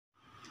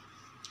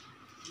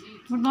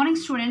Good morning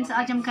students.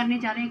 आज हम करने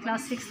जा रहे हैं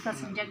क्लास 6 का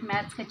सब्जेक्ट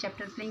मैथ्स का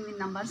chapter playing with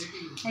numbers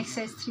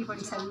exercise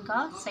 3.7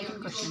 का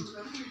second question.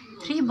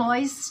 3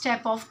 boys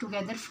step of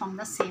together from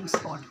the same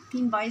spot.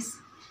 3 boys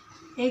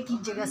एक ही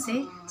जगह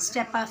से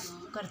स्टेप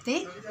ऑफ करते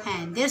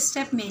हैं। देयर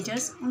स्टेप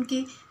मेजर्स,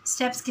 उनके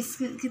स्टेप्स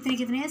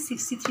कितने हैं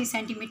 63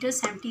 centimetre,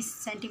 70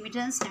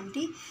 centimetre,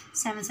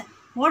 77।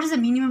 What is the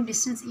minimum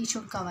distance each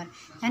should cover,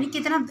 यानी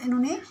कितना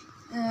इन्होंने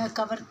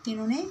कवर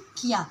तीनों ने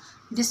किया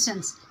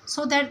distance,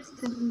 so that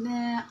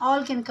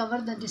all can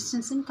cover the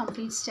distance in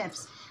complete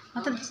steps.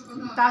 मतलब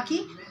ताकि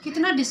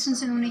कितना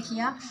डिस्टेंस इन्होंने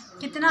किया,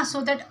 कितना,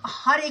 सो दैट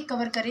हर एक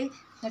कवर करे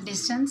the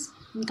distance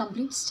in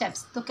complete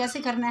steps. तो कैसे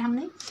करना है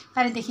हमने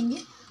पहले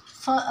देखेंगे।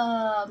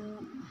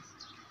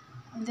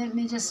 There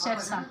major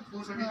steps are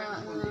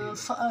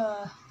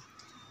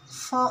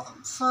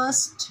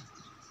first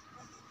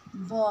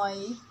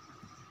boy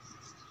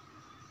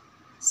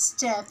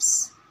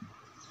steps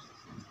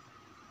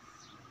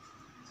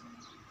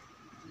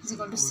is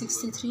equal to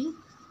 63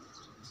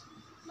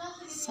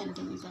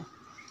 centimeter.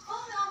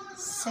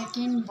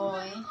 Second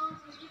boy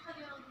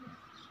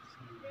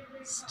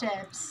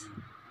steps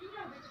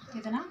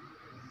कितना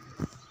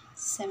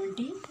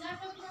 70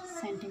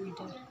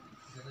 centimeter.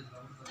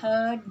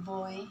 Third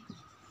boy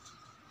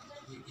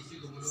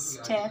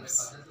steps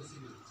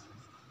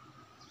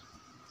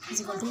is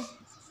equal to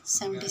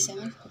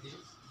 77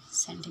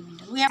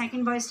 centimeter. We have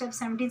second boy steps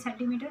 17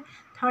 centimeter,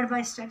 third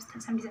boy steps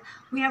 77.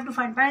 We have to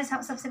find, पहले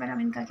सबसे पहले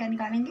हम इनका क्या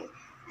निकालेंगे,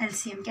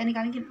 LCM। क्या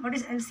निकालेंगे, what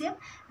is LCM?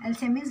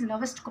 LCM is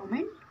lowest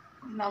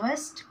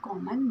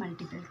common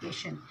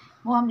multiplication.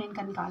 वो हमने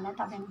इनका निकालना है,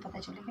 तब हमें पता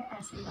चलेगा।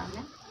 ऐसे निकालना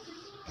है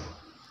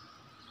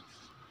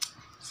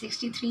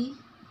 63,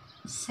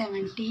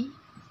 70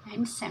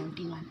 एंड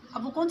 71।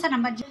 अब वो कौन सा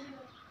नंबर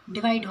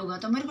डिवाइड होगा,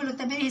 तो मेरे को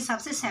लगता है मेरे हिसाब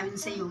से 7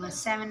 से ही होगा।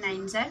 7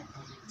 9 ज़र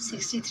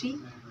 63,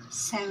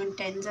 7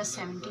 10 ज़र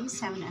 70,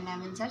 7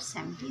 11 ज़र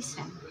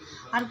 77।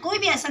 और कोई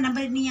भी ऐसा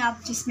नंबर नहीं है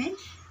आप जिसमें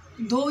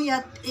दो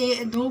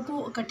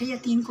को इकट्ठे या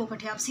 3 को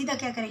इकट्ठे। आप सीधा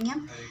क्या करेंगे,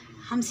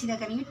 हम सीधा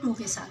करेंगे 2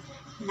 के साथ।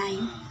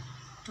 9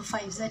 तो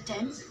 5 ज़र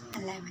 10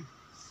 11।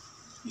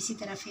 इसी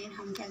तरह फिर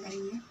हम क्या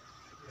करेंगे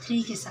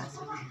 3 के साथ।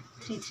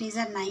 3 3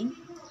 ज़र 9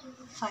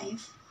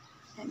 5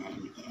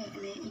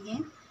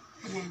 अगेन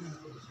 11।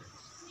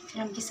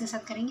 फिर हम किसके साथ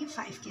करेंगे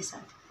 5 के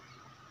साथ।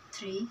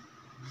 3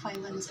 5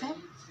 1 ज़र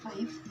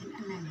 5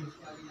 11।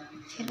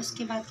 फिर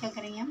उसके बाद क्या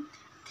करेंगे हम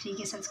 3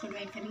 के साथ इसको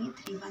डिवाइड करेंगे।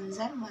 3 1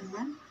 ज़र 1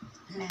 1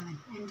 11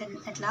 एंड देन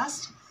एट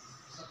लास्ट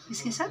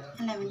इसके साथ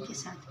 11 के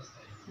साथ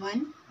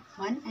 1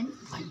 1 एंड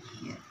 1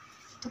 हियर।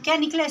 तो क्या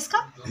निकला इसका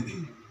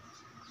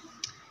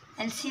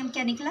LCM,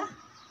 क्या निकला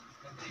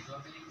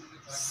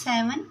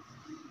 7।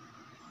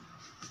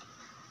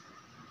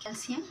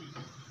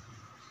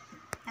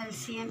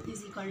 LCM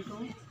is equal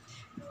to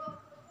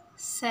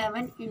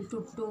 7 into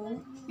 2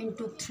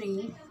 into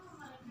 3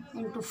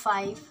 into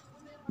 5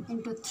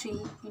 into 3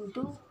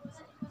 into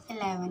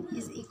 11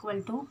 is equal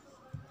to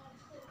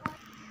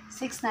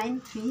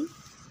 6930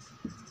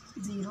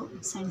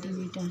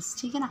 centimetres.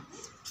 ठीक है ना।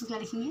 तो क्या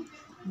लिखेंगे,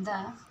 the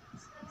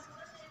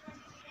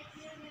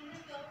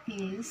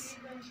is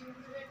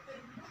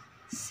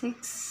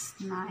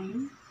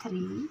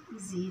 6930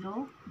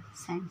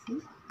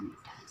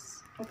 centimetres.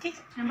 Okay.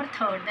 Number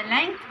third, the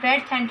length,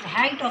 breadth and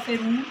height of A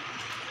room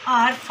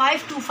are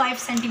 525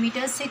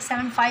 centimeters,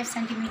 675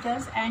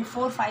 centimeters and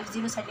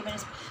 450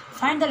 centimeters.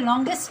 Find the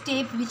longest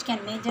tape which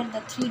can measure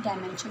the 3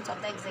 dimensions of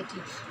the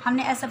exactly.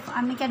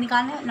 हमने क्या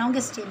निकालना है,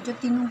 longest tape जो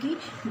तीनों की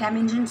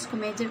dimensions को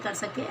measure कर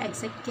सके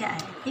exact क्या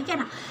है। ठीक है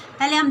ना।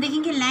 पहले हम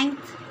देखेंगे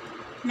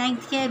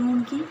length क्या है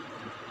रूम की।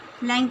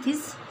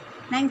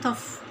 length of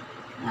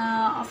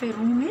a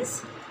room is,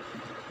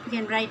 you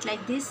can write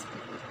like this,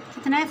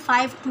 कितना है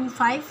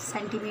 525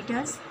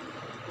 centimeters।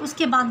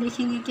 उसके बाद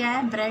देखेंगे क्या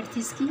है breadth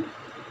इसकी।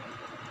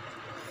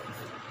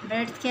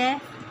 ब्रेड्थ क्या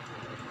है,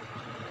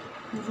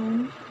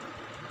 room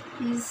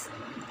is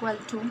equal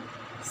to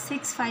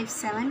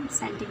 657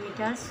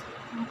 centimetres.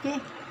 Okay.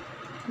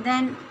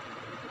 Then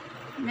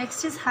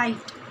next is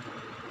height.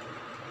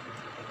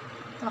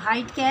 तो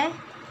हाइट क्या है,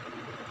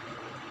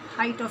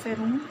 height of A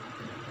room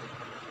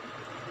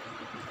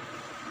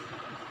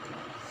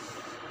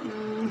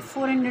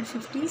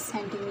 450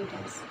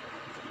 centimetres.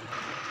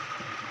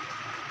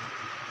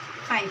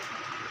 5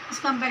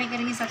 इसको हम पहले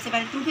करेंगे सबसे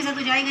पहले 2 के साथ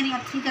तो जाएगा नहीं।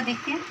 अब 3 का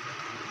देखते हैं।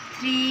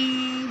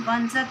 3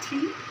 1 ज़र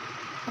 3,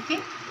 ओके।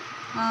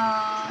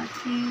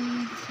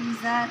 3 3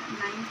 ज़र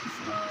 9,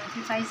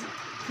 3 5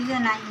 3 ज़र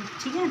 9,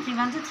 ठीक है। 3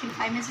 1 ज़र 3,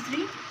 5 में से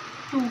 3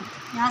 2,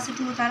 यहाँ से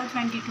 2 उतारो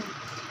 22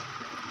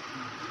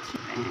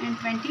 and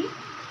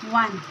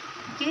 21,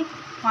 ओके।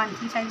 1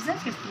 3 5 ज़र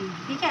 15,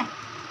 ठीक है।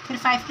 फिर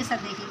 5 के साथ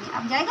देखेंगे,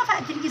 अब जाएगा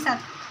 3 के साथ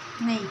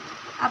नहीं।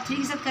 अब 3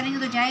 के साथ करेंगे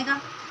तो जाएगा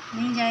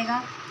नहीं, जाएगा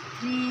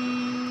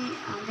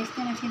 3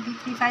 देखते हैं फिर भी।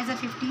 3 5 ज़र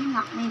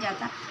 15 नहीं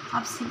जाता।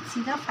 अब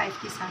सीधा 5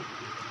 के साथ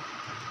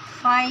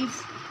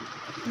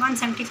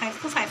 175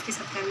 को 5 के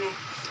साथ करना है।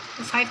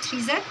 तो 5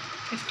 3 ज़र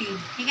 15,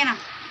 ठीक है ना।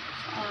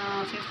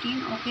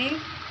 15, ओके।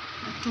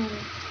 2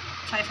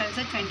 5 5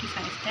 ज़र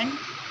 25। देन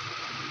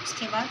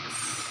उसके बाद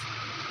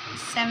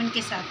 7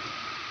 के साथ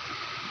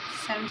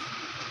 7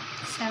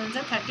 7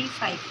 ज़ा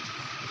 35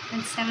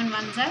 एंड 7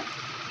 1 ज़ा 7।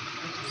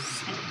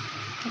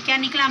 तो क्या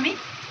निकला हमें,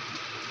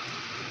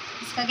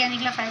 इसका क्या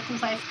निकला 5 2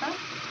 5 का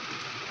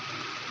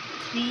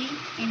 3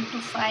 इंटू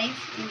 5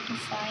 इंटू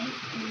 5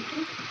 इंटू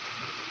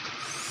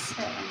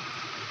 7।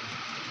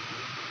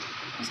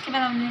 उसके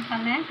बाद हमने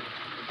निकालना है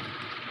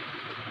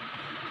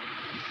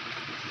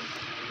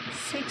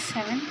 6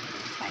 7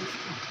 5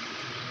 का।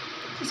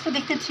 इसको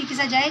देखते हैं 3 के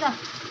साथ जाएगा,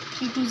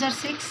 3 2 ज़ा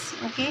 6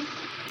 ओके,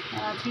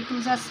 3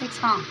 2 ज़ा 6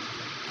 हाँ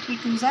 3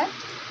 2 ज़ा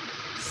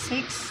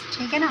 6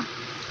 ठीक है ना,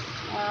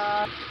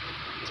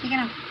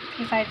 3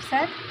 5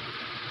 ज़ा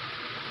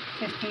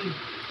 15।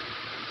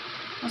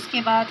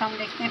 उसके बाद हम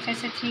देखते हैं फिर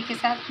से 3 के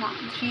साथ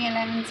 3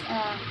 11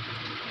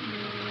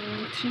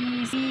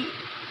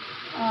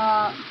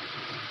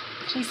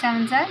 3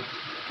 7 ज़ा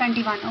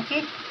 21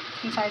 ओके,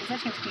 3 5 ज़ा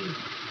 15।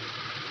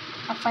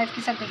 अब 5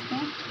 के साथ देखते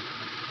हैं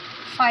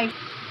 5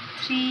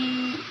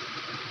 3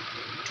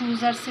 2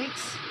 ज़ा 6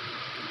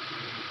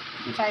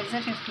 3 5 ज़ा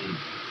 15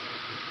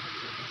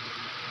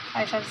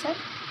 5 5 ज़ा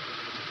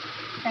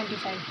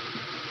 25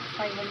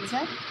 5 1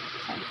 ज़ा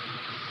 5।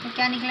 तो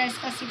क्या निकला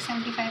इसका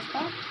 675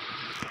 का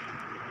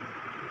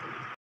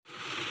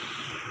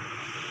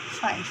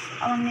 5।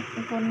 अब हमने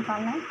एक और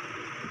निकालना है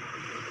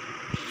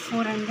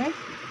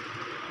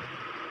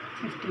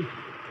 450।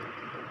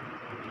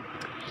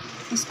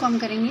 इसको हम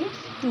करेंगे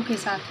 2 के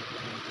साथ,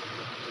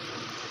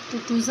 2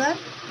 2 ज़ा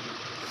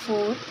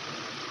 4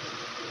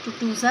 2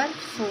 2 ज़ा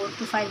 4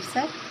 2 5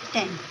 ज़ा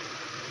 10।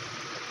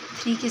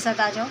 3 के साथ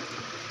आ जाओ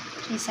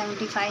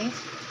 375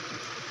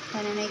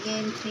 एंड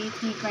अगेन 3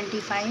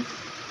 325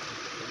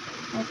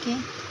 ओके,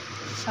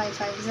 5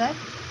 5 ज़ा।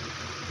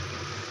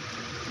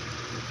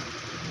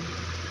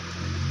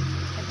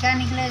 क्या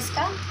निकला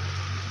इसका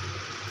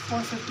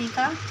 450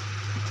 का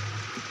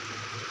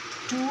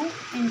 2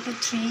 into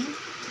 3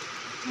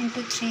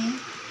 into 3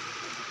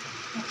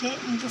 okay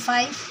into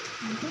 5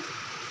 into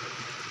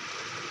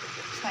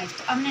 5।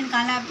 तो हमने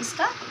निकाला अब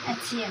इसका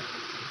HCF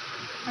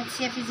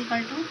इज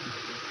इक्वल टू,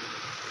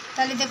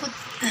 पहले देखो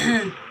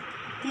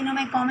तीनों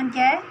में कॉमन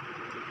क्या है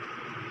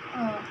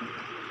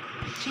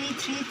 3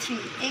 3 3,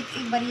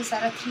 एक बार ये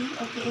सारा 3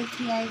 ओके, एक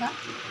 3 आएगा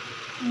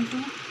इंटू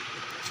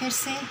फिर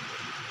से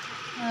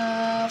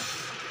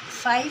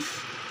 5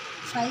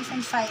 5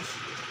 एंड 5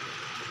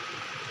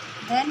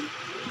 देन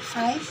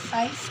 5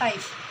 5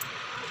 5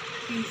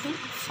 इंटू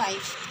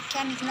 5।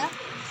 क्या निकला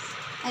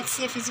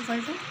HCF is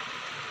equal to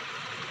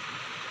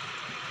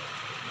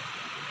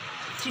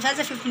 3 5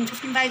 15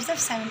 15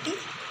 5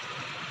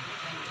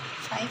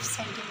 75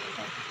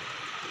 centimetre.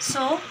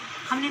 सो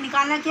हमने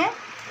निकालना क्या है,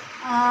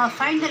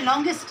 find the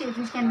longest tape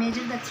which can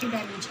measure the 3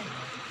 dimension.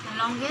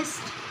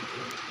 Longest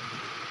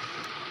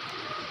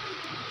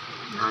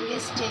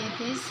tape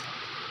is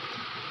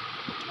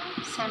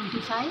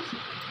 75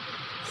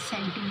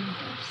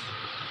 centimeters,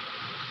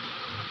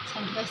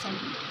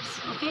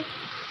 okay।